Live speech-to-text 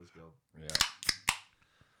Yeah.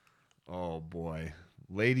 Oh, boy.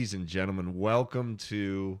 Ladies and gentlemen, welcome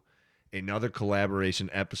to another collaboration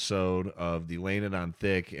episode of the Laying It On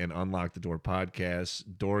Thick and Unlock the Door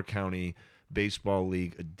podcast, Door County Baseball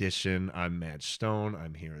League edition. I'm Matt Stone.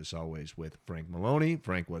 I'm here as always with Frank Maloney.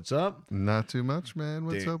 Frank, what's up? Not too much, man.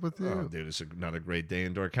 What's up with you? Oh, dude, it's another great day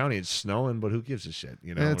in Door County. It's snowing, but who gives a shit?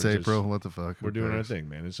 You know, Yeah, it's April. What the fuck? We're doing our thing,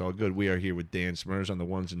 man. It's all good. We are here with Dan Smers on the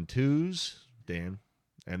ones and twos. Dan.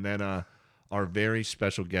 And then our very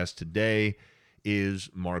special guest today is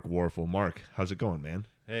Mark Warfel. Mark, how's it going, man?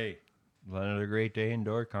 Hey, another great day in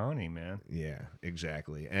Door County, man. Yeah,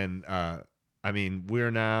 exactly. And, I mean,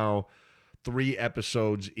 we're now 3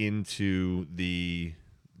 episodes into the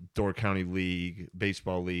Door County League,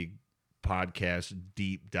 Baseball League podcast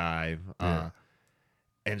deep dive.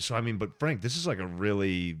 And so, I mean, but Frank, this is like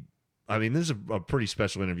this is a pretty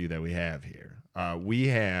special interview that we have here. We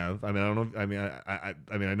have, I mean, I don't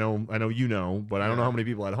know, I know you know, but I don't know how many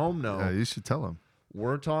people at home know. Yeah, you should tell them.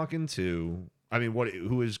 We're talking to,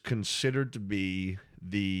 who is considered to be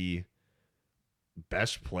the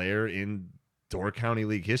best player in Door County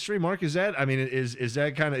League history. Mark, is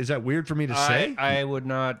that weird for me to say? I would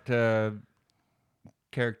not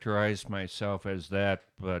characterize myself as that,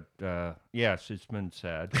 but yes, it's been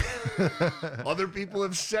said. Other people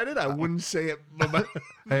have said it. I wouldn't say it.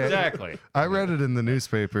 Hey, Exactly. I read it in the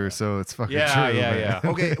newspaper, so it's fucking true. Yeah.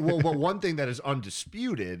 Okay, well, but one thing that is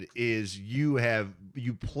undisputed is you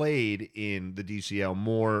played in the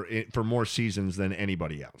DCL for more seasons than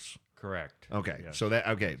anybody else. Correct. Okay, Yes. so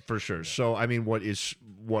for sure. Yeah. So I mean, what is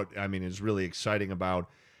really exciting about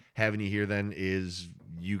having you here then is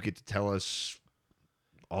you get to tell us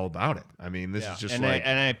all about it. I mean, this is just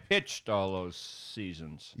I pitched all those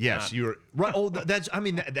seasons. Yes, you were right. Oh, that's a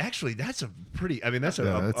pretty. A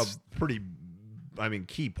pretty.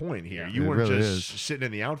 Key point here. Yeah. You It weren't really just sitting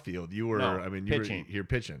in the outfield. You were. Pitching. You're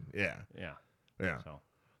pitching. Yeah. Yeah.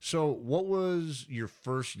 So, what was your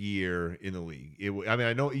first year in the league?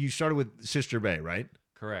 I know you started with Sister Bay, right?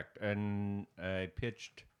 Correct. And I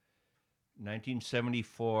pitched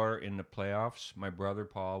 1974 in the playoffs. My brother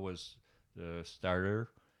Paul was the starter,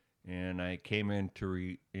 and I came in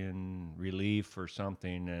in relief or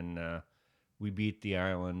something, and we beat the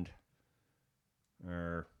Island.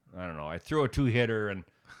 Or I don't know. I threw a 2-hitter and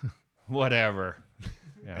whatever.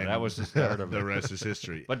 Yeah, And that was the start of it. The rest is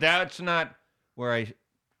history. But that's not where I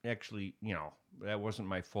actually, that wasn't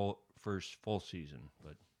my first full season,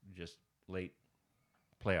 but just late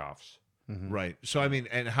playoffs. Mm-hmm. Right. So and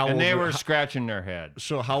And they were scratching their head.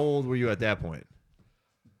 So how old were you at that point?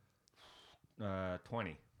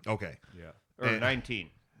 20. Okay. Yeah. Or 19.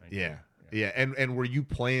 Yeah. And were you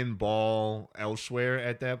playing ball elsewhere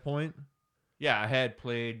at that point? Yeah, I had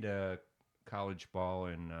played college ball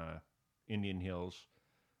in Indian Hills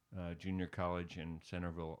Junior College in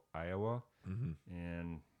Centerville, Iowa. Mm-hmm.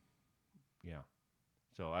 And,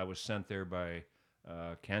 so I was sent there by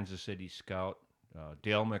Kansas City scout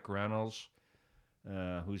Dale McReynolds,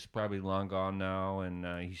 who's probably long gone now. And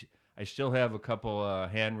I still have a couple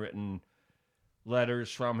handwritten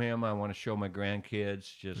letters from him. I want to show my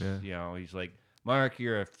grandkids. He's like, Mark,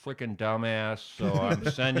 you're a freaking dumbass, so I'm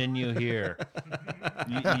sending you here.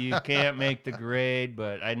 You can't make the grade,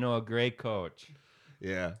 but I know a great coach.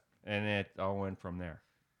 Yeah. And it all went from there.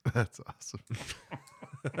 That's awesome.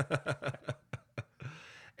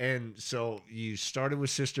 And so you started with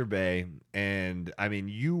Sister Bay, and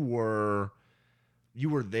you were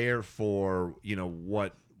there for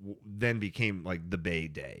what then became like the Bay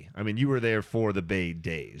Day. You were there for the Bay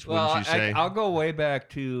Days, wouldn't you say? I'll go way back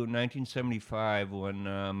to 1975 when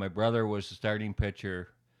my brother was the starting pitcher,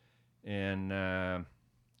 and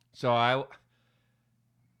so I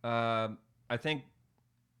think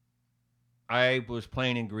I was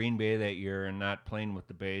playing in Green Bay that year and not playing with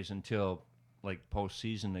the Bays until like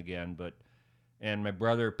postseason again. And my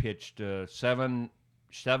brother pitched 7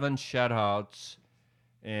 shutouts,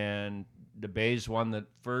 and the Bays won the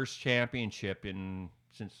first championship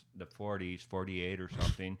since the 40s, 48 or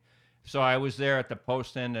something. So I was there at the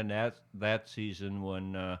post end and that season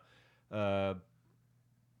when, the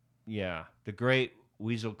great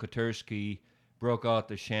Weasel Koterski broke out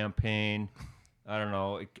the champagne. I don't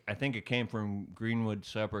know. I think it came from Greenwood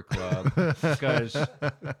Supper Club because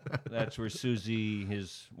that's where Susie,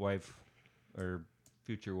 his wife, or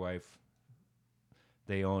future wife,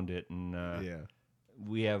 they owned it, and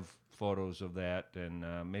we have photos of that, and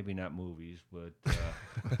maybe not movies, but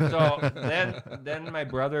so then my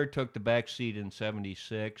brother took the back seat in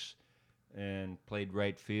 '76 and played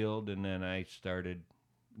right field, and then I started,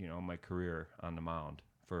 my career on the mound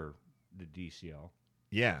for the DCL.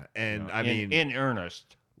 Yeah, and in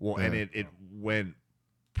earnest. Well, and Yeah. it went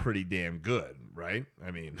pretty damn good, right? I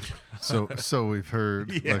mean, So we've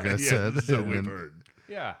heard, yeah, like I yeah, said. so and we've then- heard.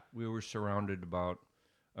 Yeah, we were surrounded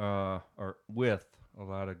or with a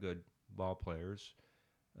lot of good ball players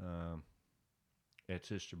at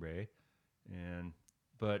Sister Bay,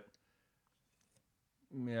 but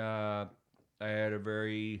I had a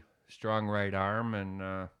very strong right arm,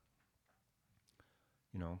 and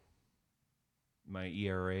my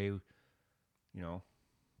ERA,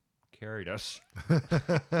 carried us.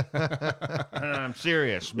 I'm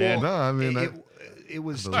serious, man. No, I mean, It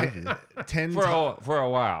was I believe you. 10, For a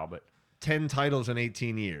while, but 10 titles in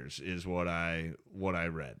 18 years is what I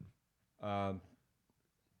read.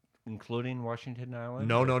 including Washington Island.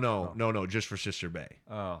 No, just for Sister Bay.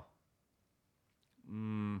 Oh.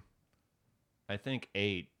 I think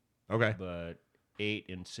 8, Okay. but 8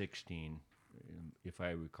 and 16, if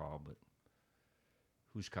I recall. But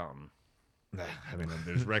who's counting? I mean,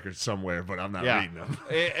 there's records somewhere, but I'm not Yeah. reading them.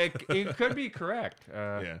 It could be correct.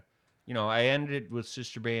 Yeah. I ended with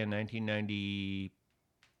Sister Bay in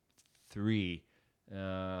 1993.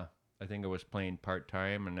 I think I was playing part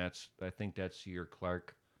time, and I think that's the year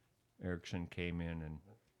Clark Erickson came in and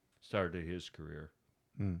started his career.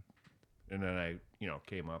 Hmm. And then I,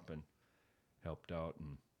 came up and helped out,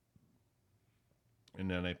 and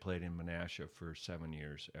then I played in Menasha for 7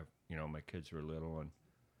 years. My kids were little, and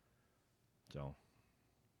so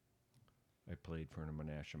I played for the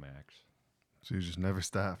Menasha Max. So you just never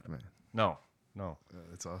stopped, man. No.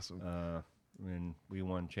 That's awesome. And we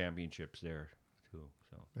won championships there too.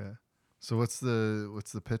 So Yeah. So what's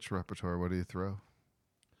the pitch repertoire? What do you throw?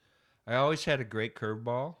 I always had a great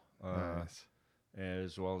curveball, Nice.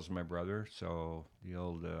 as well as my brother. So the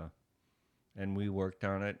old, and we worked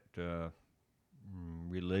on it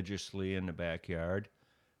religiously in the backyard.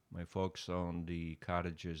 My folks owned the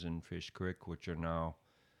cottages in Fish Creek, which are now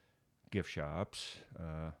gift shops.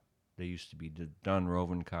 They used to be the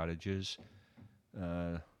Dunroven cottages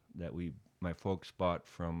that my folks bought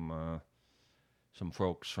from some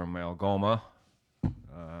folks from Algoma,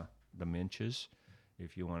 the Minches,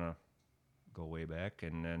 if you want to go way back.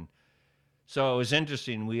 And then, so it was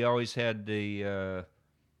interesting. We always had the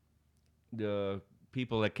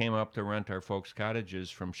people that came up to rent our folks' cottages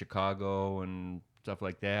from Chicago and stuff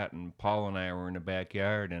like that. And Paul and I were in the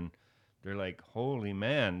backyard, and they're like, "Holy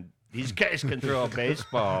man, these guys can throw a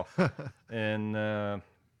baseball," and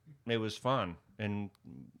it was fun. And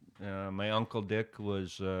my uncle Dick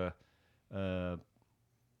was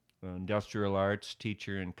industrial arts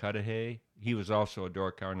teacher in Cudahy. He was also a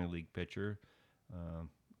Door County League pitcher.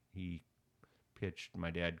 He pitched.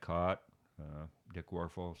 My dad caught Dick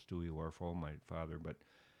Warfel, Stewie Warfel, my father. But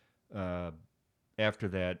after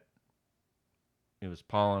that, it was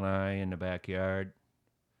Paul and I in the backyard,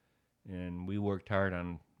 and we worked hard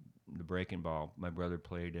on the breaking ball. My brother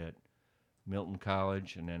played at Milton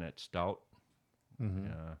College and then at Stout,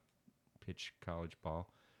 pitched college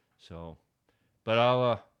ball. So,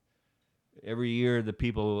 but every year the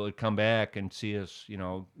people would come back and see us,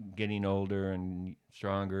 getting older and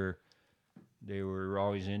stronger. They were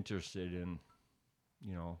always interested in,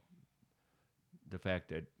 the fact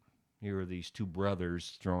that here are these two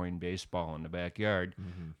brothers throwing baseball in the backyard,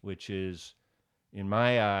 which is, in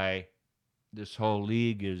my eye, this whole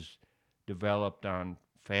league is developed on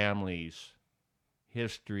families,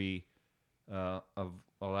 history of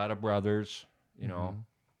a lot of brothers,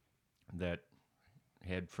 that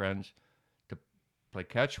had friends to play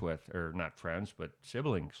catch with, or not friends, but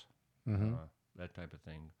siblings, that type of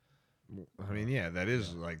thing. I mean, yeah, that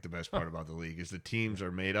is like the best part about the league is the teams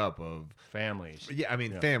are made up of Families. Yeah, I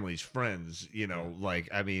mean, families, friends,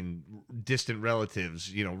 distant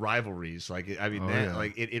relatives, rivalries. Like, I mean,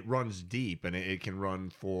 it runs deep, and it can run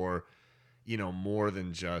for, more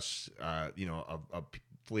than just, a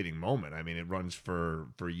fleeting moment. I mean, it runs for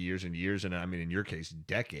years and years, and I mean, in your case,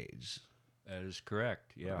 decades. That is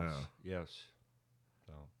correct. Yes. Wow. Yes.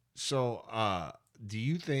 So, do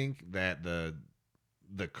you think that the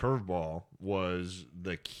curveball was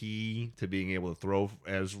the key to being able to throw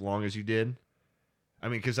as long as you did? I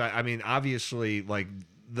mean, because obviously, like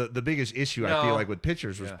the biggest issue I feel like with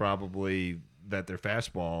pitchers was probably that their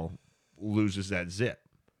fastball loses that zip.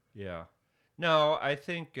 Yeah. No, I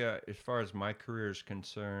think as far as my career is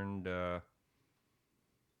concerned,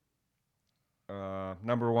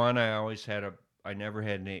 number one, I never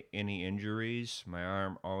had any injuries. My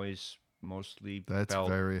arm always mostly That's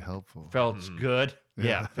very helpful. felt good.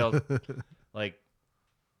 Yeah, felt like,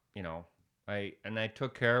 I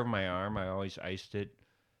took care of my arm. I always iced it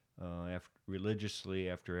religiously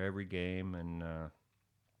after every game, and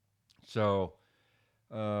so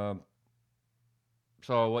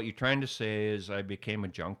So what you're trying to say is I became a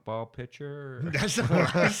junk ball pitcher? That's not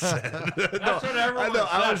what I said. That's what everyone said,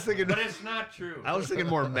 I was thinking. but it's not true. I was thinking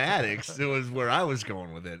more Maddox. It was where I was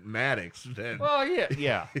going with it. Maddox. Then. Well,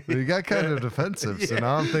 yeah. Well, you got kind of defensive, so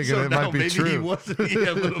now I'm thinking So it now might be maybe true. he wasn't. He had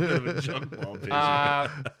a little bit of a junk ball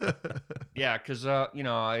pitcher. Yeah, because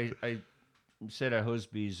I sit at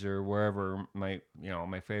Husby's or wherever my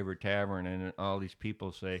favorite tavern, and all these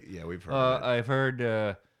people say, Yeah, we've heard of it. I've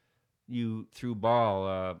heard you threw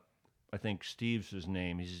ball. I think Steve's his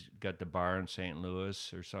name. He's got the bar in St.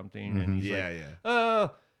 Louis or something, and he's Yeah, like, yeah.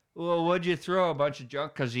 well, what'd you throw? A bunch of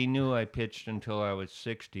junk? Because he knew I pitched until I was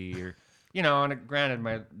 60, or and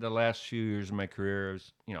granted, the last few years of my career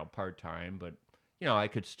was part time, but I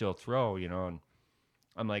could still throw, and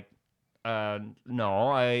I'm like,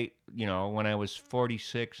 no, when I was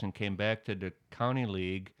 46 and came back to the county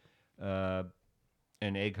league,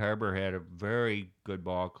 and Egg Harbor had a very good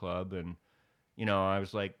ball club, and I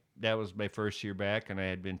was like, that was my first year back, and I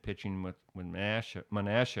had been pitching with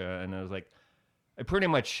Menasha, and I was like, I pretty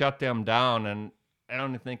much shut them down, and I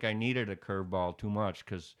don't think I needed a curveball too much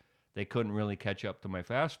because they couldn't really catch up to my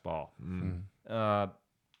fastball.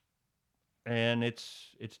 And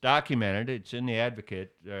it's documented. It's in the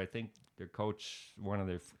Advocate. I think one of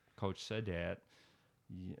their coach said that.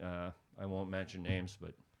 I won't mention names,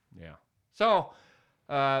 but yeah. So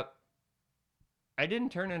I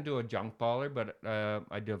didn't turn into a junk baller, but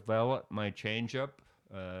I developed my changeup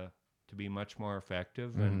to be much more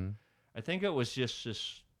effective, and I think it was just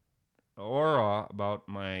this aura about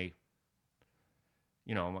my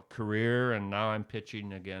my career, and now I'm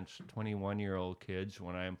pitching against 21-year-old kids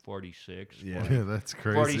when I'm 46. Yeah. Yeah, that's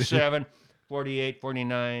crazy. 47, 48,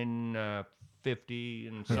 49, 50,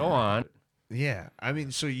 and so on. Yeah, I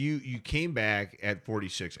mean, so you came back at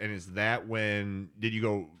 46, and is that when did you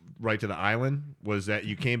go right to the island? Was that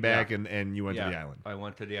you came back and you went to the island? I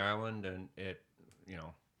went to the island, and it,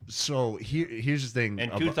 So here's the thing.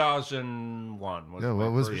 and 2001 was Yeah, my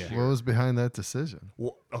what was first what year. was behind that decision?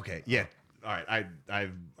 Well, okay, yeah. All right, I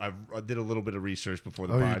did a little bit of research before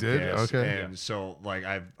the Oh, you podcast. did? Okay. And so like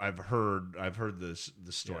I've heard the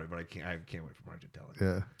story, but I can't wait for Mark to tell it.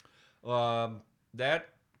 Yeah. That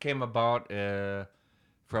came about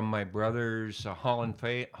from my brother's Hall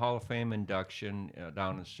of Fame induction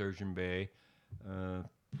down in Sturgeon Bay.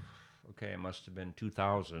 It must have been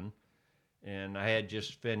 2000, and I had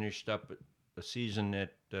just finished up a season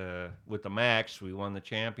at with the Max. We won the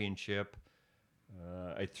championship.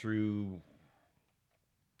 I threw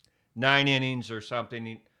 9 innings or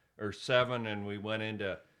something, or 7, and we went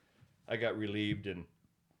into. I got relieved and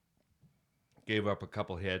gave up a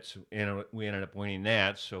couple hits, and we ended up winning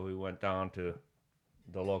that. So we went down to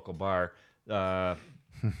the local bar.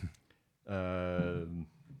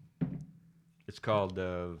 It's called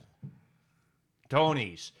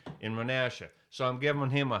Tony's in Menasha. So I'm giving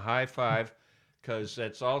him a high five because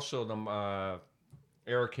that's also the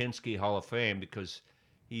Eric Hinsky Hall of Fame, because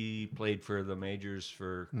he played for the majors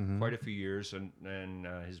for quite a few years, and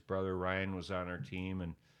his brother Ryan was on our team,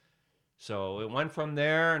 and so it went from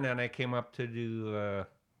there. And then I came up to do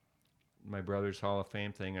my brother's Hall of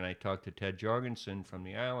Fame thing, and I talked to Ted Jorgensen from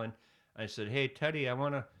the island. I said, "Hey, Teddy, I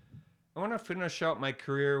want to finish out my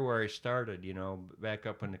career where I started, back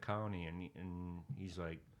up in the county." And he's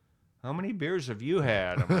like, "How many beers have you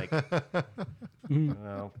had?" I'm like,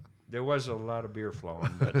 "Well, there was a lot of beer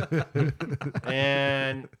flowing." But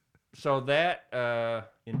and so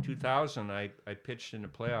that in 2000, I pitched in the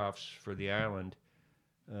playoffs for the island.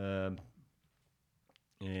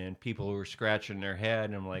 And people were scratching their head,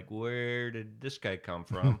 and I'm like, where did this guy come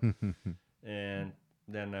from? And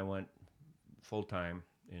then I went full-time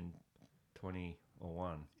in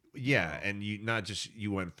 2001. Yeah, and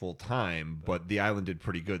you went full time, but the island did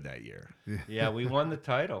pretty good that year. Yeah, we won the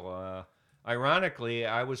title. Ironically,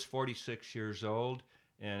 I was 46 years old,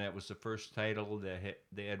 and it was the first title that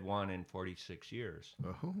they had won in 46 years.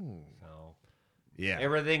 Oh. So Yeah.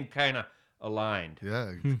 everything kind of aligned.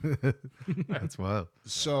 Yeah. That's wild.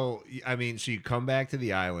 So I mean, so you come back to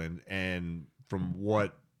the island, and from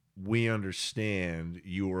what we understand,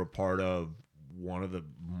 you were a part of one of the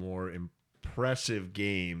more impressive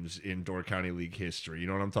games in Door County League history. You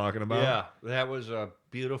know what I'm talking about? Yeah, that was a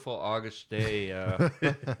beautiful August day,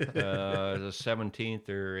 the 17th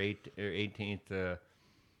or 18th,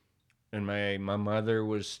 and my mother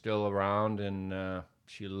was still around, and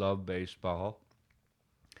she loved baseball.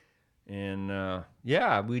 And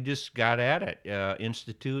we just got at it.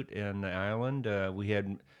 Institute and the island, we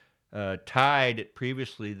had tied it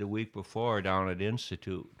previously the week before down at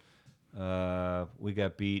Institute. We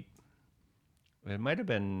got beat. It might have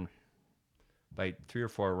been by 3 or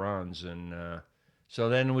 4 runs, and So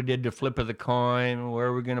then we did the flip of the coin. Where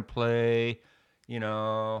are we gonna play? You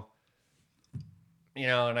know.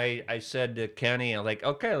 And I said to Kenny, I'm like,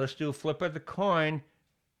 okay, let's do a flip of the coin.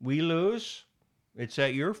 We lose, it's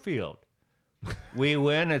at your field. We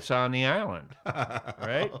win, it's on the island,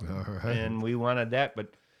 right? All right. And we wanted that,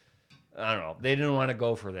 but I don't know. They didn't want to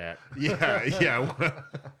go for that. Yeah.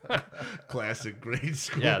 Classic grade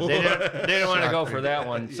school. Yeah, they didn't want to go for that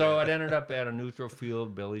one. So it ended up at a neutral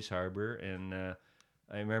field, Billy's Harbor, and I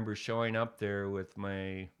remember showing up there with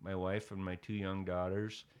my wife and my 2 young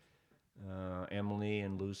daughters, Emily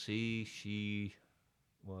and Lucy. She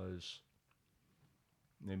was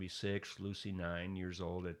maybe 6, Lucy 9 years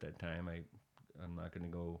old at that time. I'm not going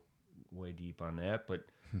to go way deep on that, but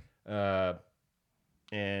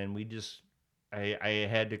and we just I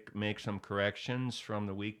had to make some corrections from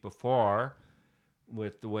the week before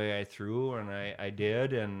with the way I threw, and I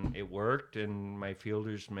did, and it worked, and my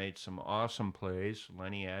fielders made some awesome plays.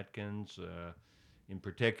 Lenny Atkins, in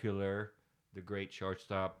particular, the great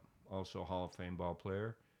shortstop, also Hall of Fame ball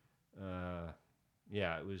player.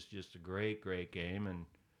 Yeah, it was just a great game, and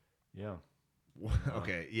yeah.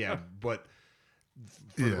 Okay, yeah, but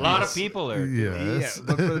Yeah. A lot of people there. Yes. yeah,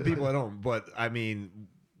 but for the people at home, but I mean,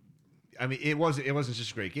 it wasn't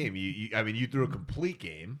just a great game. You threw a complete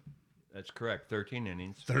game. That's correct. 13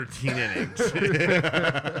 innings. 13 innings.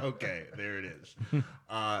 Okay, there it is.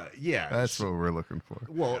 Yeah. That's what we're looking for.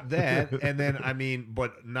 Well, that, and then,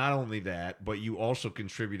 but not only that, but you also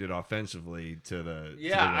contributed offensively to the.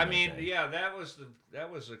 Yeah, to the win. that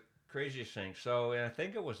was the craziest thing. So I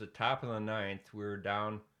think it was the top of the 9th. We were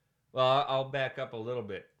down. Well, I'll back up a little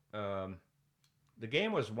bit. The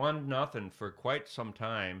game was 1-0 for quite some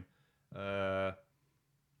time, and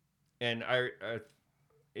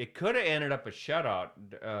it could have ended up a shutout.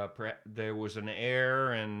 There was an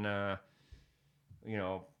error, and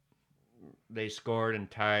they scored and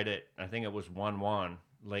tied it. I think it was 1-1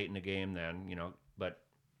 late in the game then. But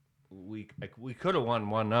we could have won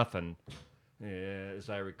 1-0, as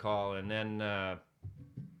I recall, and then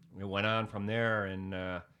it went on from there.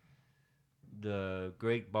 And the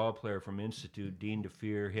great ball player from Institute, Dean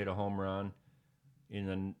DeFeer, hit a home run in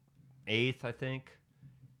the 8th, I think.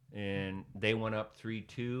 And they went up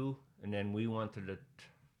 3-2, and then we went to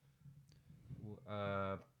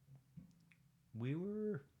we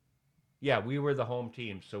were the home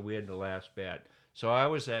team, so we had the last bat. So I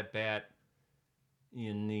was at bat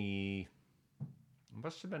in it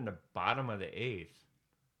must have been the bottom of the 8th.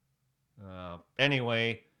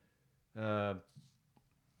 Anyway,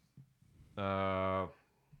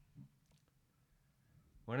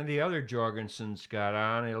 one of the other Jorgensens got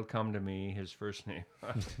on. It'll come to me. His first name.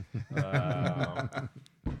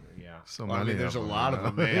 Yeah. So Well, many there's a them, lot you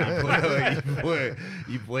of know? them, man.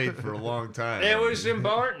 You played for a long time. It was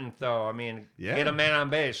important, though. Yeah. Get a man on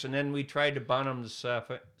base, and then we tried to bunt him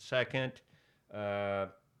the second.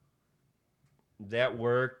 That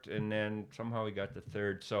worked, and then somehow we got the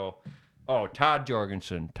third. So, Todd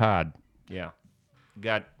Jorgensen, yeah,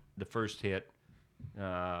 got the first hit.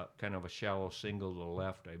 Kind of a shallow single to the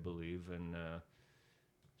left, I believe, and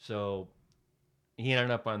so he ended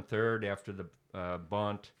up on third after the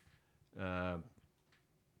bunt.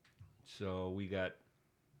 So we got,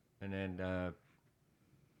 and then I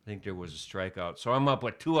think there was a strikeout. So I'm up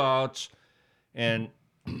with 2 outs, and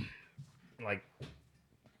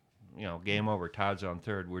game over. Todd's on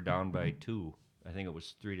third. We're down by 2. I think it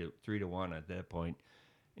was 3-1 at that point.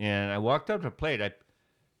 And I walked up to the plate.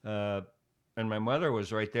 And my mother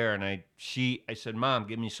was right there, and I said, "Mom,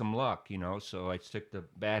 give me some luck," So I stick the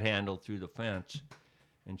bat handle through the fence,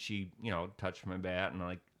 and she, touched my bat, and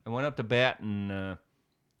I went up to bat, and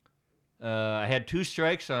I had 2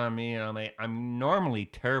 strikes on me, and I'm normally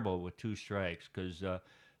terrible with 2 strikes because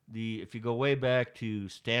if you go way back to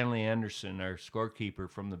Stanley Anderson, our scorekeeper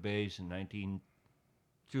from the Bays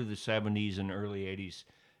through the 70s and early 80s,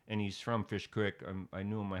 and he's from Fish Creek. I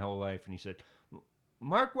knew him my whole life, and he said,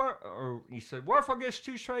 "Mark, Warfel gets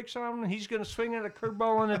 2 strikes on him, he's going to swing at a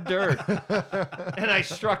curveball in the dirt." And I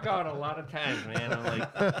struck out a lot of times, man. I'm like,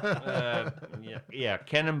 yeah.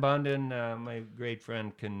 Ken and Bundon, my great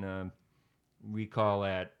friend, can recall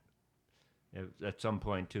that at some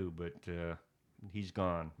point too, but he's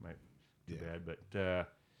gone. Too bad. But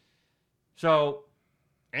so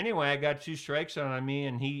anyway, I got 2 strikes on me,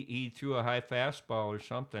 and he threw a high fastball or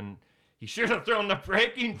something. He should have thrown the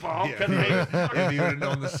breaking ball. If he would have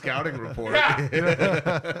known the scouting report. Yeah.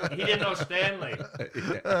 He didn't know Stanley.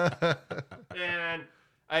 Yeah. And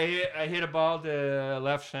I hit a ball to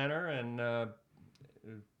left center, and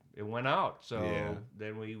it went out. So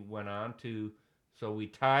then we went on so we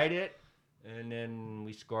tied it, and then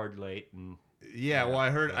we scored late, and Yeah, well, I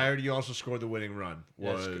heard you also scored the winning run.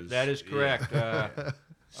 That is correct.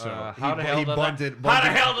 So how the hell he did bunted, how the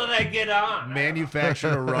hell did I get on?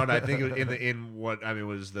 manufactured a run. I think it was in what I mean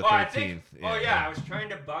was the 13th. I think, I was trying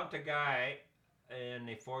to bunt a guy, and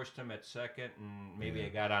they forced him at second, and maybe I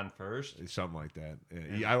got on first. Something like that.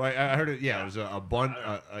 Yeah, I heard it. Yeah, it was a bunt.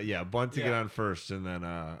 A bunt to get on first, and then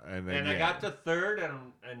I got to third,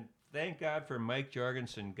 and thank God for Mike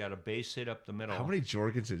Jorgensen got a base hit up the middle. How many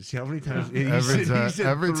Jorgensens? See how many times?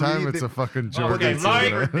 Every time it's a fucking Jorgensen.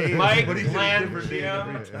 Mike But he's in Glenn, different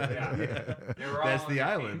names every Jim. time. That's the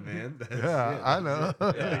island, man. I know.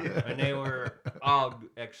 Yeah, and they were all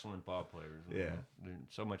excellent ball players. Yeah.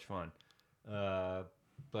 So much fun.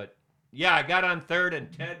 But yeah, I got on third, and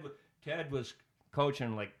Ted was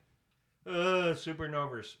coaching like, super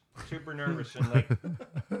nervous, and like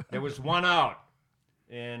there was one out,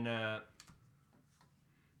 and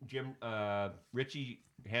Richie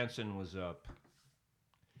Hansen was up,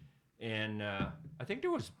 and I think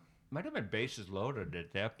might have been bases loaded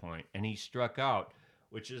at that point, and he struck out,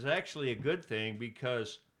 which is actually a good thing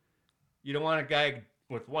because you don't want a guy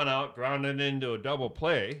with one out grounded into a double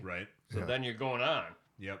play. Right. So then you're going on.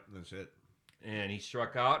 Yep, that's it. And he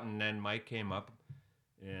struck out, and then Mike came up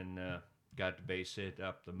and got the base hit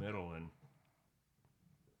up the middle, and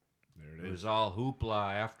there it was all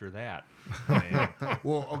hoopla after that.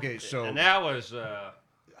 Well, okay, so and that was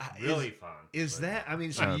really fun. Is but- that? I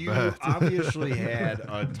mean, so I you bet. obviously had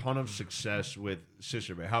a ton of success with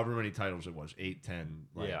Sister Bay. However many titles it was, 8, 10.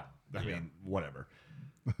 Like, Yeah. I mean, whatever.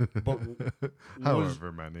 But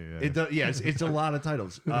However many. Yeah. it's a lot of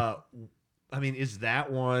titles. I mean, is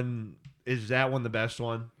that one the best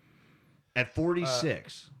one? At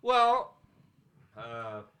 46. Well,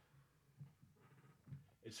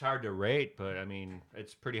 it's hard to rate, but I mean,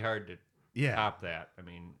 it's pretty hard to Yeah. top that. I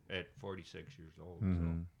mean, at 46 years old.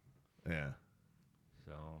 Mhm. Yeah.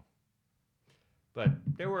 So, but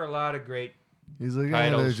there were a lot of great. He's like,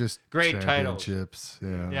 Titles. they're just Great titles. championships.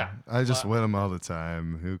 Yeah. Yeah. I just Well- win them all the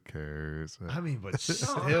time. Who cares? I mean, but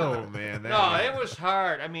still, man. No, it was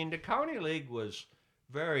hard. I mean, the county league was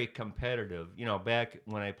very competitive. You know, back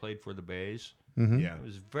when I played for the Bays, Mhm. Yeah. it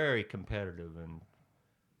was very competitive, and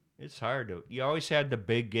it's hard to. You always had the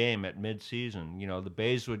big game at midseason. You know, the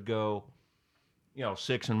Bays would go,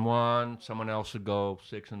 6-1. Someone else would go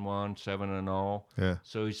 6-1, 7-0. Yeah.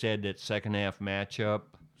 So he said that second half matchup.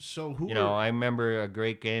 So who? I remember a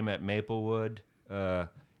great game at Maplewood.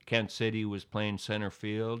 Kent City was playing center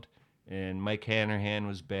field, and Mike Hanrahan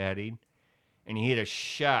was batting, and he hit a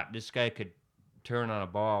shot. This guy could turn on a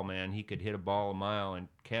ball, man. He could hit a ball a mile, and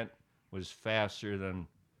Kent was faster than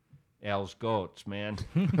Al's goats, man.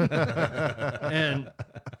 And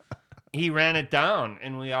he ran it down,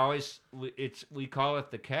 and we call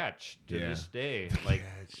it the catch to Yeah. this day. Like,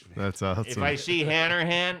 That's if awesome. I see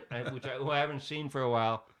Hanrahan, who I haven't seen for a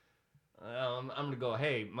while, I'm gonna go,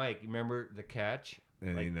 hey, Mike, you remember the catch?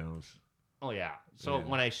 And he Like, knows. oh yeah. So Yeah.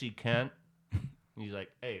 when I see Kent, he's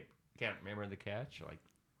like, hey, Kent, remember the catch? Like,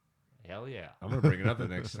 hell yeah. I'm gonna bring it up the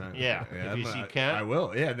next time. Yeah, if I'm you see gonna- Kent- I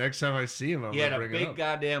will. Yeah, next time I see him, I'm He had gonna a bring it big up.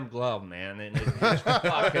 goddamn glove, man, and it just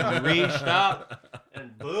fucking reached up,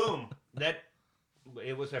 and boom,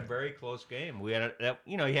 it was a very close game. We had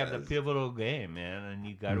you have the pivotal game, man, and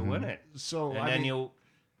you got to win it. So And I then mean,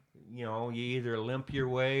 you either limp your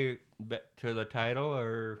way to the title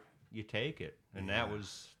or you take it, and that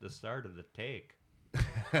was the start of the take.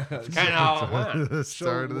 It's kind of how it went. the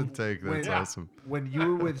start of the take. That's when- awesome. when you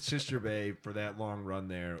were with Sister Bay for that long run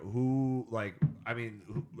there,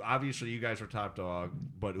 obviously you guys were top dog,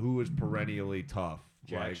 but who was perennially tough?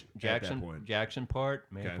 At that point? Jacksonport,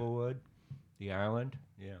 Maplewood, the island.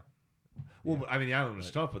 Yeah. Well, I mean, the island was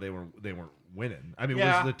tough, but they weren't winning. I mean,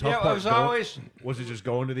 Yeah, was the tough yeah, it part? was always was it just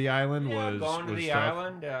going to the island? going to was the tough?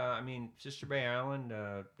 island. I mean, Sister Bay Island.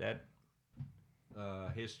 That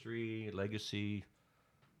history, legacy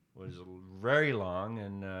was very long,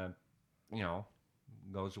 and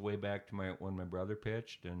goes way back to when my brother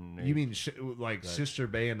pitched. And You mean like Sister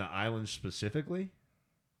Bay and the island specifically,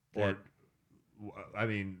 or I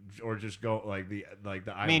mean, or just go like the island.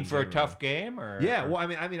 I mean, for a generally? tough game, or Yeah, well,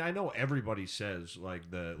 I mean, I know everybody says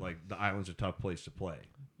the island's a tough place to play.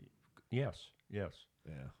 yes.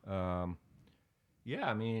 Yeah. Yeah,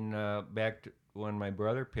 I mean, back to when my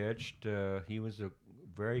brother pitched, he was a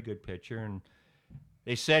very good pitcher, and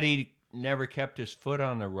they said he never kept his foot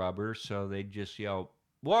on the rubber, so they just yell,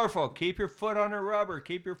 "Warfel, keep your foot on the rubber,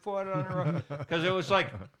 keep your foot on the rubber," because it was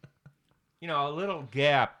like, a little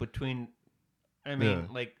gap between. I mean,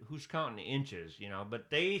 like, who's counting inches, But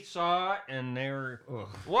they saw it, and they were,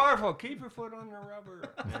 Warfel, keep your foot on the rubber.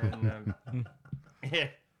 And,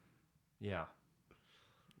 Yeah.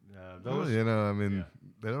 Well, Those. you know, I mean, yeah.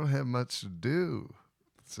 they don't have much to do,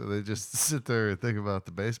 so they just sit there and think about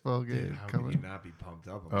the baseball Dude, game how can you coming. not be pumped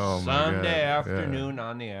up? Oh, my Sunday God, yeah. afternoon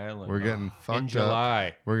on the island. We're getting in fucked up.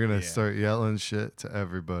 July. We're gonna Yeah. start yelling shit to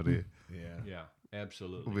everybody. Yeah. Yeah,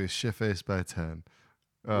 absolutely. We'll be shit faced by 10.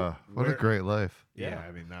 What a Where- great life. Yeah, Yeah.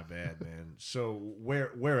 I mean, not bad, man. So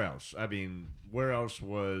where else? I mean, where else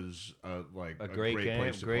was like a great game.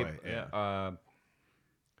 place to Great. play? Yeah.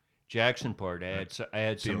 Jacksonport. I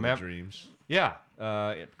had Field some. of Dreams. Yeah.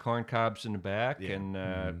 Corn cobs in the back Yeah.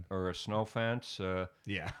 and or a snow fence.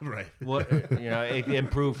 Yeah, right. What it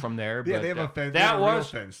improved from there. Yeah, but they have a fence. They That have a real was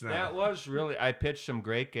fence now. that was really. I pitched some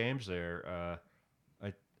great games there.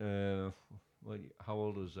 How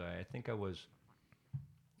old was I? I think I was.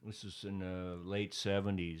 This is in the late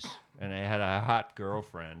 70s, and I had a hot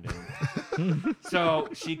girlfriend, and so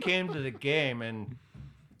she came to the game, and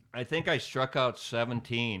I think I struck out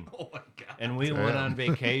 17. Oh my god. And we went Damn. on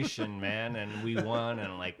vacation, man, and we won,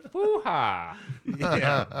 and like, hoo-ha!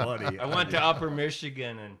 Yeah, buddy. I went to Upper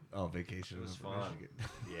Michigan, and vacation. it was in fun. Michigan.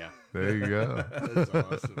 yeah. There you go. That's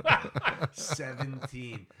awesome.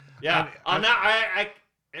 17. Yeah, I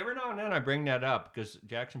every now and then I bring that up because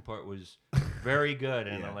Jacksonport was very good,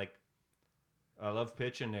 and Yeah. I love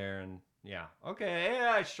pitching there, and yeah, okay,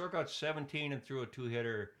 yeah, I struck out 17 and threw a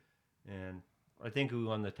 2-hitter, and I think we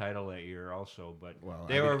won the title that year also. But Well,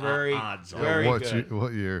 they I were mean, very, odds are. very what, good.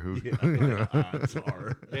 what year? Who? Yeah, you know. odds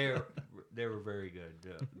are. They were very good.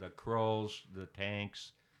 The Crows, the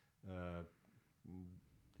Tanks,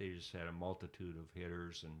 they just had a multitude of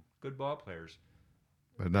hitters and good ball players.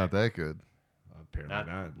 But not that good.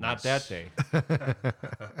 Apparently Not that day.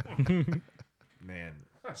 Man.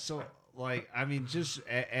 So, like, I mean, just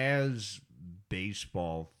as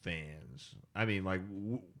baseball fans, I mean, like,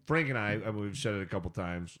 Frank and I mean, we've said it a couple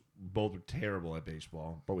times, both are terrible at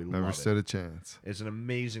baseball, but we Never love stood it. a chance. It's an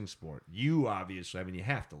amazing sport. You obviously, I mean, you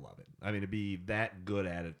have to love it. I mean, to be that good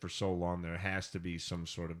at it for so long, there has to be some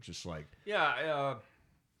sort of just like, Yeah,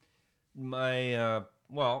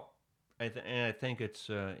 and I think it's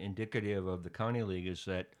indicative of the county league is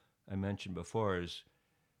that I mentioned before is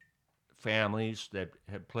families that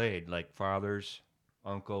have played, like fathers,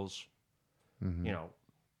 uncles, Mhm. you know,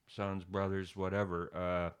 sons, brothers,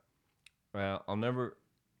 whatever. I'll never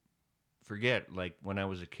forget, like when I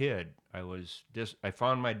was a kid, I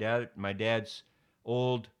found my dad's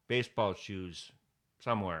old baseball shoes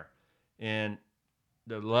somewhere, and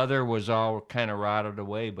the leather was all kind of rotted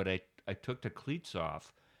away, but I took the cleats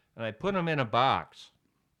off and I put them in a box.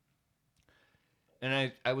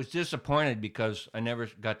 And I was disappointed because I never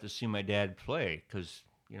got to see my dad play because,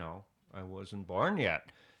 you know, I wasn't born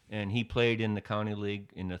yet. And he played in the county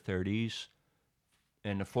league in the 30s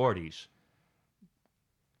and the 40s.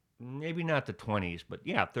 Maybe not the 20s, but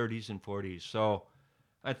yeah, 30s and 40s. So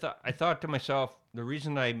I thought to myself, the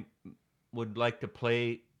reason I would like to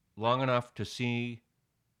play long enough to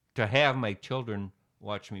have my children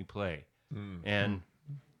watch me play. And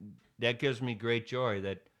that gives me great joy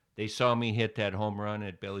that they saw me hit that home run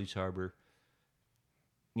at Bailey's Harbor,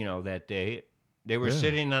 you know, that day. They were Yeah.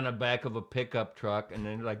 sitting on the back of a pickup truck, and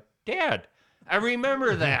they're like, Dad, I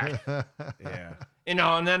remember that. yeah. You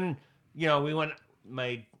know, and then, you know,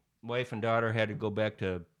 my wife and daughter had to go back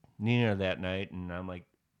to Nina that night, and I'm like,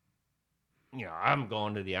 you know, I'm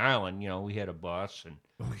going to the island. You know, we had a bus, and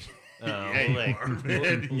Yeah, you like, are,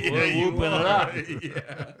 man. Yeah, we're you whooping it are. up.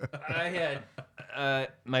 Yeah. I had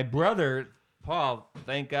my brother Paul.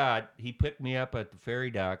 Thank God he picked me up at the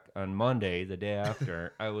ferry dock on Monday, the day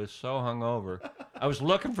after. I was so hungover. I was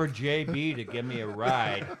looking for JB to give me a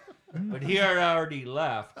ride, but he had already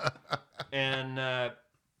left. And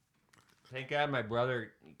thank God my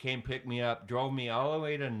brother came pick me up, drove me all the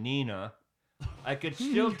way to Nina. I could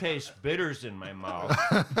still taste bitters in my mouth,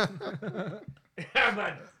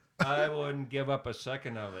 but I wouldn't give up a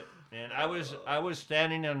second of it. And I was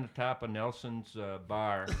standing on the top of Nelson's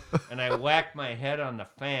bar, and I whacked my head on the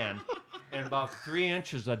fan, and about 3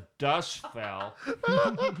 inches of dust fell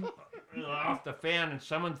off the fan, and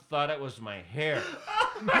someone thought it was my hair.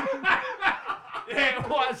 It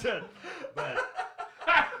wasn't, but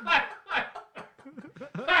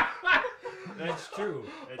that's true.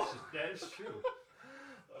 That's true.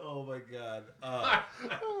 Oh my God.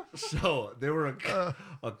 So there were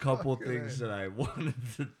a couple things that I wanted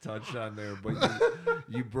to touch on there, but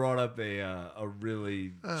you brought up a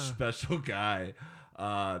really special guy,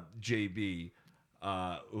 JB,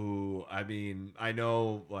 who, I mean, I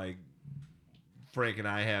know like Frank and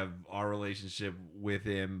I have our relationship with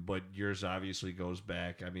him, but yours obviously goes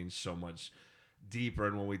back, I mean, so much deeper.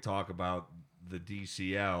 And when we talk about the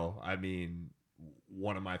DCL, I mean,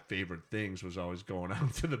 one of my favorite things was always going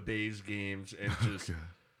out to the Bays games and just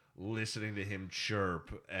listening to him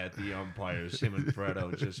chirp at the umpires. Him and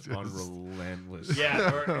Fredo just unrelentless.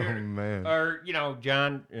 Yeah, Oh, man. or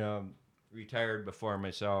John retired before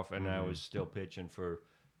myself, and I was still pitching for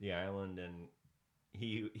the Island, and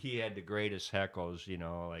he had the greatest heckles.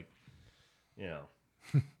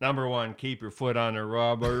 Number one, keep your foot on the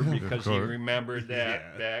rubber, because he remembered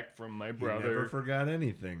that back from my He brother. never forgot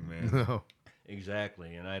anything, man. No.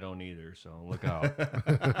 Exactly, and I don't either. So look out.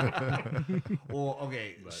 Well,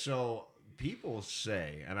 okay, so people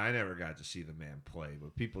say, and I never got to see the man play,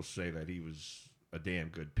 but people say that he was a damn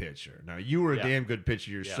good pitcher. Now, you were a damn good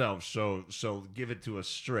pitcher yourself, so give it to us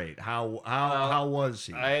straight. How was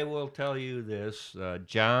he? I will tell you this,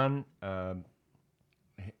 John.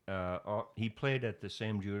 He played at the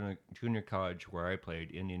same junior college where I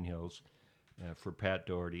played, Indian Hills, for Pat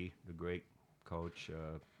Doherty, the great coach.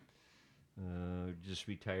 Just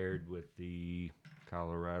retired with the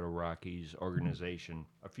Colorado Rockies organization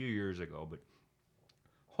a few years ago, but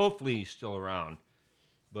hopefully he's still around.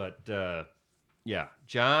 But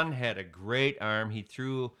John had a great arm. He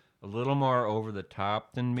threw a little more over the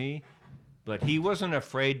top than me, but he wasn't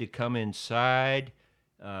afraid to come inside.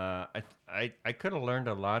 I could have learned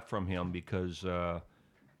a lot from him because, I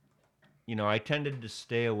tended to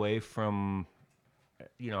stay away from,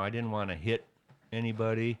 I didn't want to hit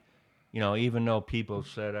anybody. Even though people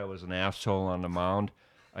said I was an asshole on the mound,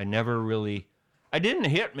 I didn't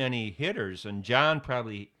hit many hitters, and John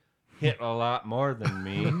probably hit a lot more than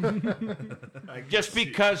me. Just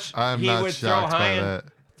because I'm he not would shocked by that.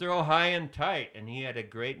 throw high and tight, and he had a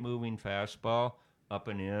great moving fastball up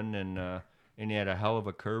and in, and he had a hell of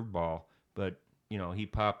a curveball. But he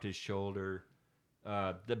popped his shoulder.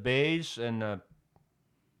 The Bays and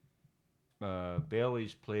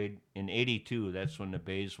Baileys played in '82. That's when the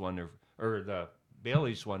Bays won the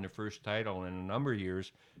Baileys won their first title in a number of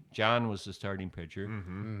years. John was the starting pitcher,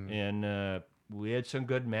 and we had some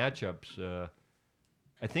good matchups.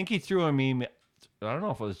 I think he threw me. I don't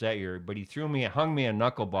know if it was that year, but he hung me a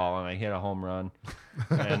knuckleball, and I hit a home run,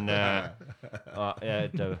 and at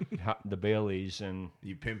the Baileys, and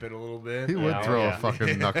You pimp it a little bit? He would throw a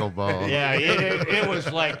fucking knuckleball. yeah, it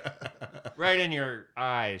was like right in your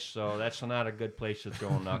eyes, so that's not a good place to throw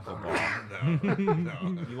a knuckleball.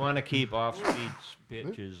 No. You want to keep off-speed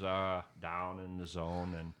pitches down in the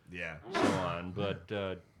zone and Yeah. so on. But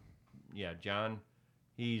John,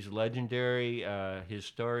 he's legendary. His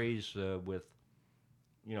stories with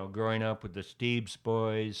growing up with the Steves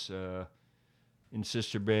boys in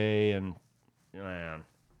Sister Bay, and man,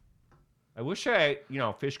 I wish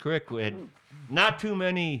Fish Creek had not too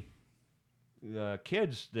many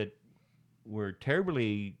kids that were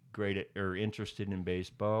terribly great or interested in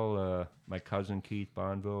baseball. My cousin Keith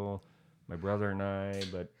Bonville, my brother and I,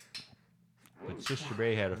 but Sister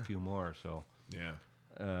Bay had a few more. So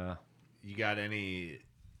Yeah. You got any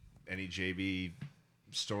JB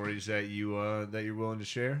stories that you're willing to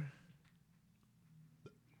share?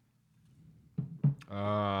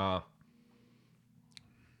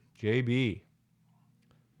 JB,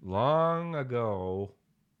 long ago,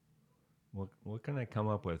 what can I come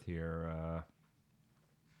up with here?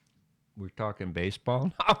 We're talking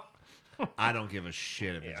baseball now. I don't give a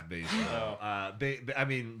shit if it's baseball.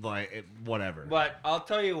 Whatever. But I'll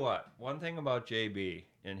tell you what. One thing about JB,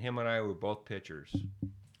 and him and I were both pitchers.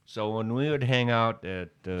 So when we would hang out at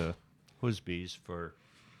Whoosby's for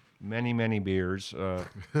many, many beers,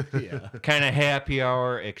 kind of happy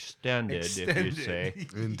hour extended, if you say.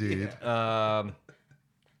 Indeed.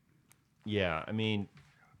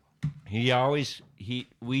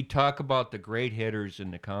 We talk about the great hitters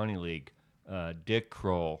in the county league. Dick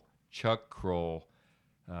Kroll, Chuck Kroll,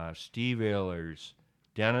 Steve Ehlers,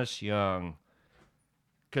 Dennis Young,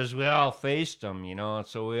 because we all faced them,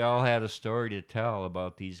 so we all had a story to tell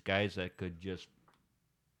about these guys that could just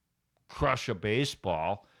crush a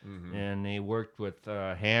baseball, and they worked with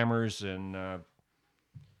hammers and I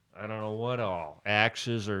don't know what all,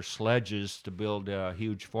 axes or sledges to build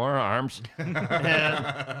huge forearms, and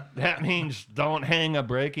that means don't hang a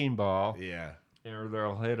breaking ball, Yeah. or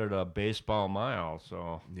they'll hit it a baseball mile.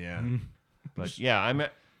 So, Yeah. but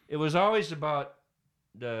it was always about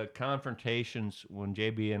the confrontations. When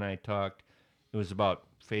JB and I talked, it was about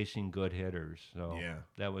facing good hitters. So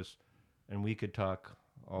that was, and we could talk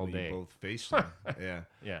all day. You both faced them. Yeah.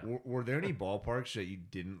 Yeah. Were there any ballparks that you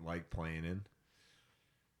didn't like playing in?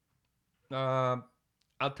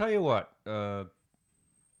 I'll tell you what.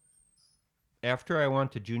 After I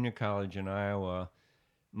went to junior college in Iowa,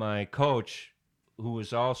 my coach, who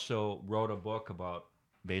was also wrote a book about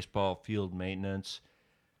baseball field maintenance,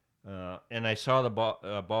 And I saw the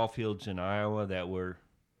ball fields in Iowa that were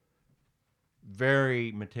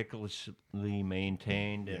very meticulously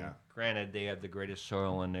maintained. And Yeah. granted, they have the greatest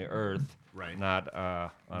soil on the earth, Right. not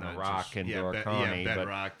on Not a rock just- in yeah, Door County. yeah, but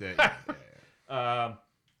bedrock. That,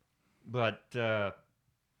 but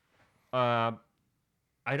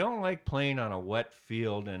I don't like playing on a wet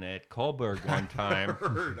field. And at Kohlberg one time,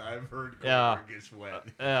 I've heard Yeah. Goldberg gets wet.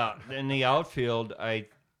 in the outfield, I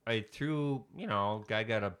threw, guy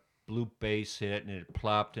got a bloop base hit and it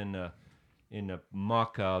plopped in the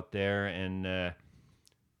muck out there, and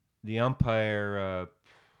the umpire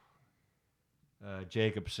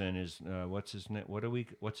Jacobson is what's his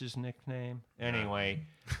nickname? Anyway,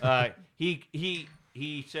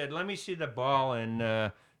 he said, "Let me see the ball,"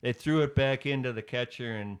 and they threw it back into the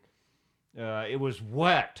catcher, and it was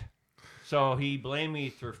wet. So he blamed me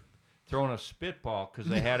for throwing a spitball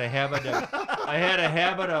because I had a habit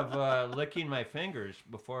of licking my fingers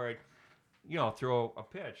before I, throw a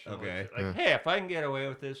pitch. So Okay. it's like, hey, if I can get away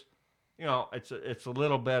with this, it's a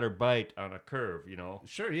little better bite on a curve.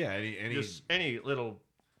 Sure, yeah. Any Just any little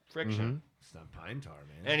friction. it's not pine tar,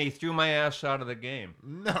 man. And he threw my ass out of the game.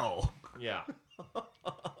 No. Yeah,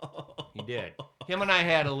 he did. Him and I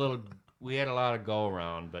had a lot of go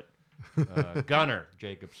around, but Gunnar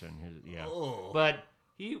Jacobson, Oh. but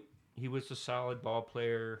he was a solid ball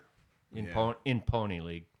player in Yeah. in Pony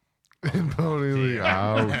League. In Pony League.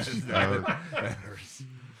 Ouch. That hurts.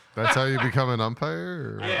 That's how you become an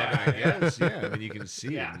umpire? Or? Yeah. I guess, yeah. I mean, you can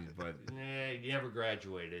see Yeah. it, but He never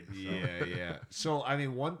graduated. So. yeah. So, I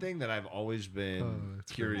mean, one thing that I've always been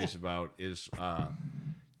that's curious about is,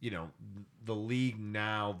 the league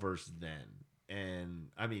now versus then. And,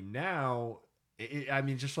 I mean, now,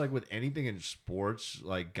 just like with anything in sports,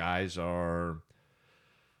 like guys are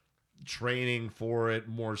training for it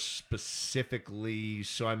more specifically.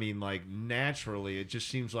 So, I mean, like, naturally, it just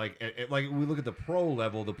seems like, like, we look at the pro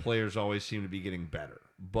level, the players always seem to be getting better.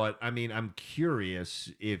 But, I mean, I'm curious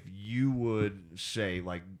if you would say,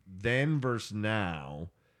 like, then versus now,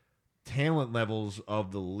 talent levels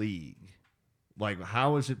of the league. Like,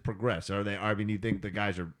 how has it progressed? Do you think the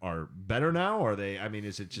guys are better now? Or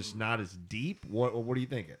is it just not as deep? What are you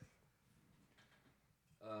thinking?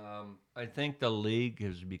 I think the league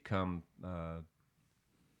has become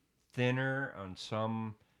thinner on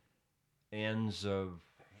some ends of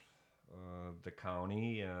the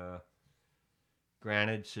county.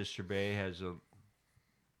 Granted, Sister Bay has a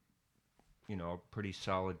pretty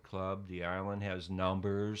solid club. The island has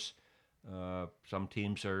numbers. Some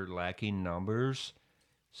teams are lacking numbers,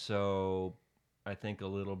 so I think a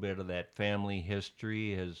little bit of that family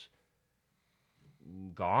history has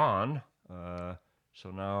gone. So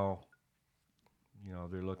now,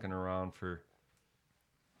 they're looking around for,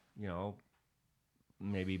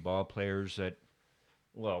 maybe ball players that,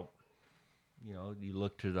 you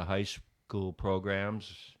look to the high school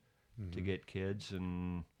programs to get kids,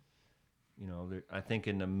 and I think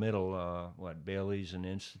in the middle, Bailey's and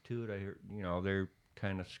Institute, I heard, they're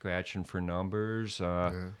kind of scratching for numbers.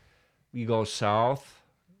 You go south,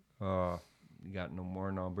 you got no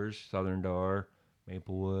more numbers. Southern Door,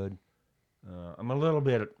 Maplewood. I'm a little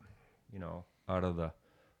bit, out of the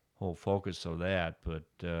whole focus of that, but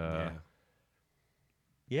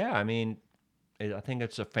yeah, I mean, I think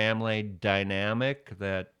it's a family dynamic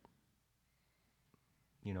that,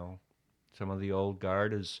 some of the old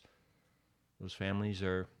guard is. Those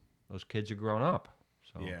kids are grown up.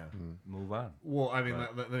 So Yeah. move on. Well, I mean,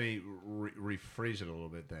 let me rephrase it a little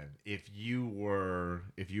bit then. If you were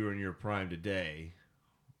in your prime today,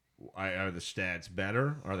 are the stats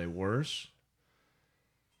better? Are they worse?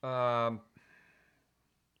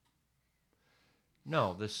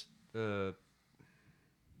 No, this. Well,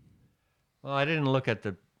 I didn't look at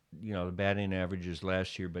the batting averages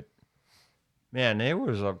last year, but man,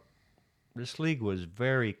 this league was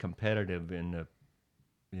very competitive in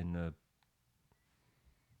the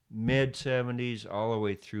mid 70s all the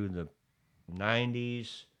way through the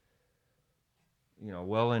 90s.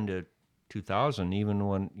 Well into 2000, even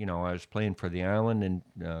when I was playing for the Island, and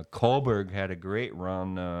Kohlberg had a great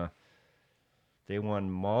run. They won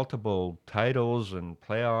multiple titles and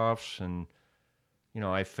playoffs, and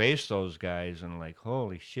I faced those guys and like,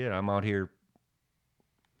 holy shit, I'm out here.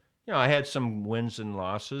 I had some wins and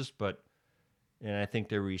losses, and I think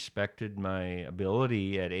they respected my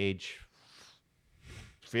ability at age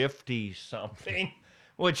 50 something,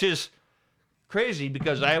 which is crazy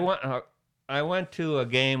because I went to a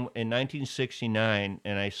game in 1969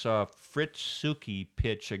 and I saw Fritz Suki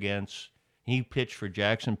pitch he pitched for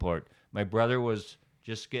Jacksonport. My brother was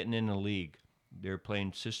just getting in the league. They were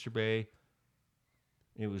playing Sister Bay.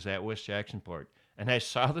 It was at West Jacksonport. and I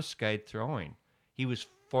saw this guy throwing. He was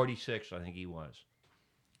 46, I think he was.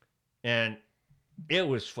 And it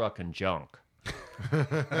was fucking junk.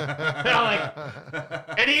 Like,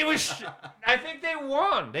 and he was, I think they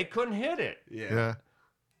won. They couldn't hit it. Yeah.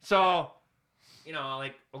 So,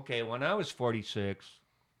 like, okay, when I was 46,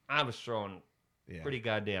 I was throwing pretty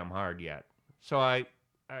goddamn hard yet. So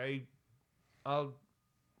I'll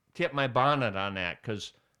tip my bonnet on that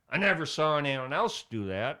because I never saw anyone else do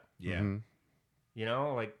that. Yeah. Mhm.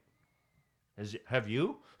 Like, have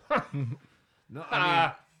you? No,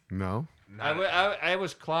 I No. mean, I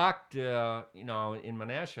was clocked, in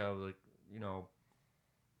Menasha. I was like,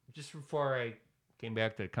 just before I came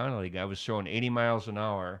back to the county league, I was throwing 80 miles an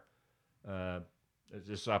hour.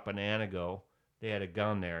 Just up in Anago. They had a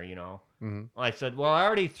gun there, Mhm. I said, well, I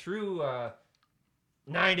already threw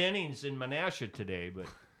 9 innings in Menasha today, but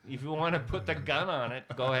if you want to put the gun on it,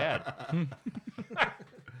 go ahead.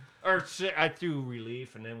 I threw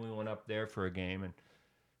relief, and then we went up there for a game, and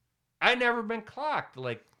I never been clocked,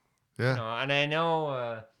 like, Yeah. and I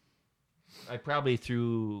know I probably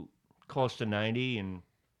threw close to 90, and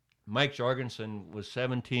Mike Jorgensen was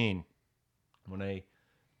 17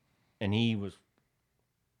 and he was,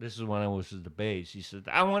 this is when I was at the base. He said,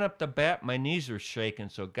 I went up to bat, my knees were shaking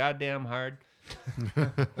so goddamn hard.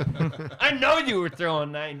 I know you were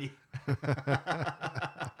throwing 90.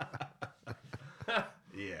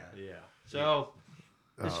 yeah. So,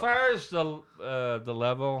 as far as the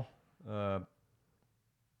level, I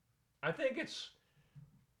think it's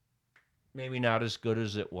maybe not as good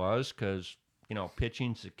as it was because,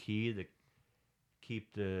 pitching's the key to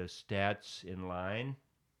keep the stats in line,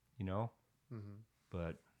 Mhm.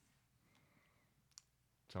 but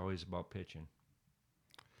it's always about pitching.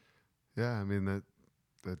 Yeah, I mean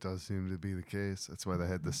that does seem to be the case. That's why they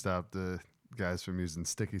had to stop the guys from using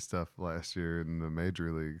sticky stuff last year in the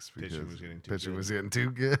major leagues because Pitching was getting too pitching good. was getting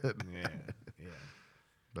too good. Yeah.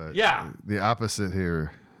 But Yeah. the opposite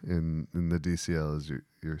here in the DCL is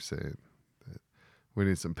you're saying that we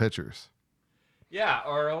need some pitchers. Yeah,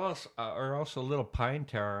 or else a little pine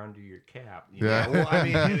tar under your cap. Yeah. Well, I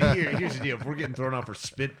mean, here's the deal. If we're getting thrown out for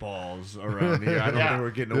spitballs around here, I don't think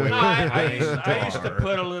we're getting away No, with I used to tar.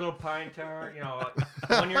 put a little pine tar,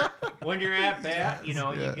 when you're at bat, you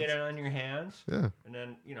get it on your hands, Yeah. and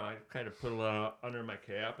then I kind of put a little under my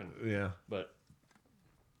cap, but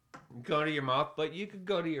go to your mouth, but you could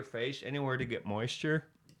go to your face, anywhere to get moisture.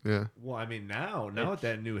 Yeah. Well, I mean, now with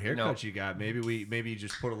that new haircut you got, maybe you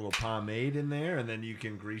just put a little pomade in there, and then you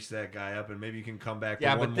can grease that guy up, and maybe you can come back for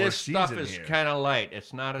Yeah, one but more this season stuff is here. kind of light.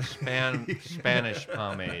 It's not a Spanish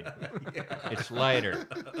pomade. It's lighter.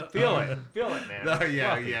 Feel it, man. No, It's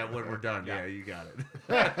yeah, fluffy. when we're done. Yeah. Yeah, you got it.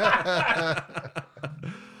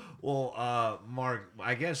 Well, Mark,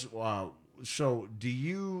 I guess. So, do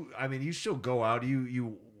you? I mean, you still go out?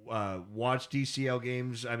 You watch DCL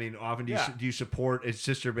games? I mean, often do you support its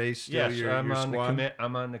sister base? Still, Yes, your I'm on squad?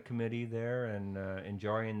 I'm on the committee there and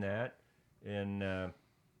enjoying that. And I'd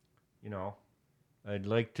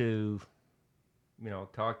like to,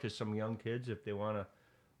 talk to some young kids if they want to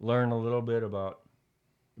learn a little bit about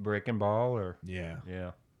breaking ball or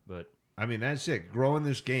Yeah. But I mean, that's it. Growing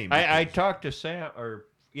this game. I because- talked to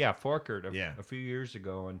Forkert Yeah. a few years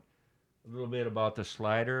ago and a little bit about the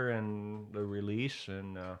slider and the release,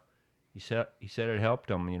 and he said it helped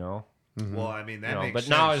him, Well, I mean, that makes but sense.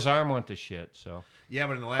 now his arm went to shit. So Yeah,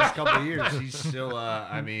 but in the last couple of years, he's still.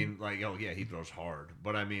 I mean, like, oh yeah, he throws hard,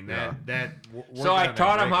 but I mean so I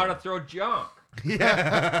taught him how to throw junk.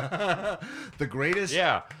 Yeah, the greatest.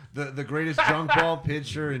 Yeah. The greatest junk ball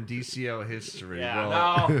pitcher in DCL history. Yeah,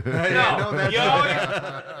 Well, no. no,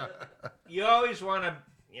 that's You always want to,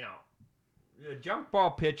 the junk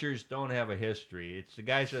ball pitchers don't have a history. It's the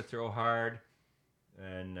guys that throw hard,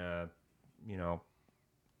 and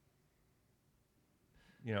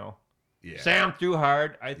yeah. Sam threw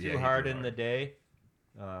hard. I threw Yeah, he hard threw in hard. the day.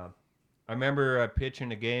 I remember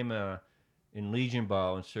pitching a game in Legion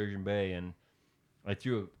Ball in Sturgeon Bay, and I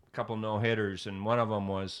threw a couple no hitters, and one of them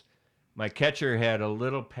was my catcher had a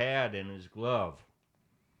little pad in his glove,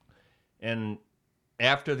 and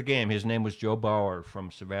after the game, his name was Joe Bauer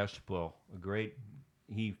from Sebastopol.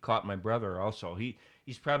 He caught my brother also.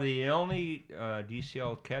 He's probably the only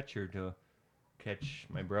DCL catcher to catch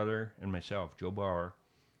my brother and myself, Joe Bauer.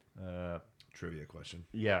 Trivia question.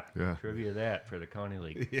 Yeah. Trivia that for the county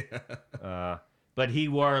league. Yeah. But he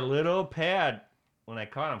wore a little pad when I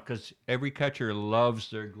caught him because every catcher loves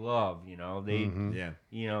their glove. They, Mhm. Yeah.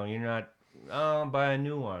 you're not, buy a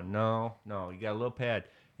new one. No, you got a little pad.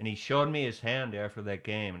 And he showed me his hand after that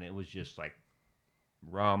game, and it was just like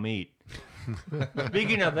raw meat.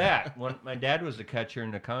 Speaking of that, when my dad was the catcher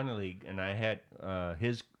in the county league, and I had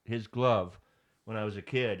his glove when I was a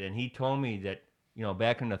kid, and he told me that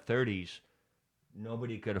back in the 30s,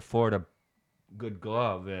 nobody could afford a good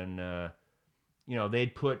glove, and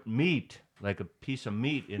they'd put meat, like a piece of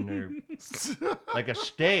meat in their, like a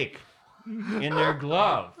steak, in their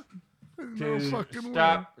glove No to fucking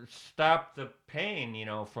stop the pain,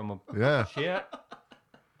 from a Yeah. shit.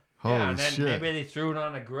 Holy yeah, and then shit. maybe they threw it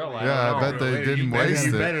on a grill. I Yeah, don't know. I bet they You didn't better- waste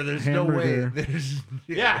you it. better. There's no way. Hamburger. There's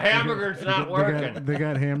Yeah, hamburger's not working. They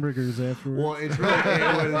got hamburgers afterwards. Well, it's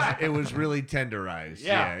really, it was really tenderized.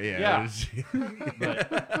 Yeah, yeah. yeah. It was-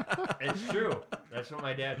 But it's true. That's what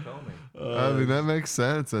my dad told me. I mean, that makes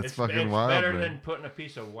sense. That's It's fucking wild, better man. than putting a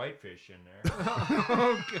piece of whitefish in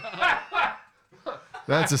there.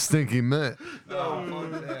 That's a stinky mitt. No,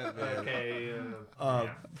 fuck that, man. Okay. Uh,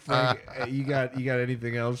 Frank, you got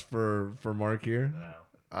anything else for Mark here? No.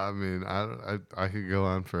 I mean, I could go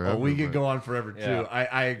on forever. Oh, we could but- go on forever too. Yeah.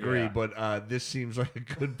 I agree, Yeah. but this seems like a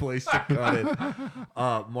good place to cut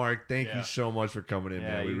it. Mark, thank you Yeah. so much for coming in, Yeah,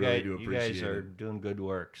 man. We you really guys, do you appreciate guys are it. doing good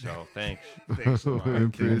work. So thanks. Thanks a lot. We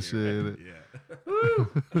appreciate it.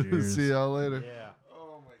 Yeah. Cheers. See y'all later. Yeah.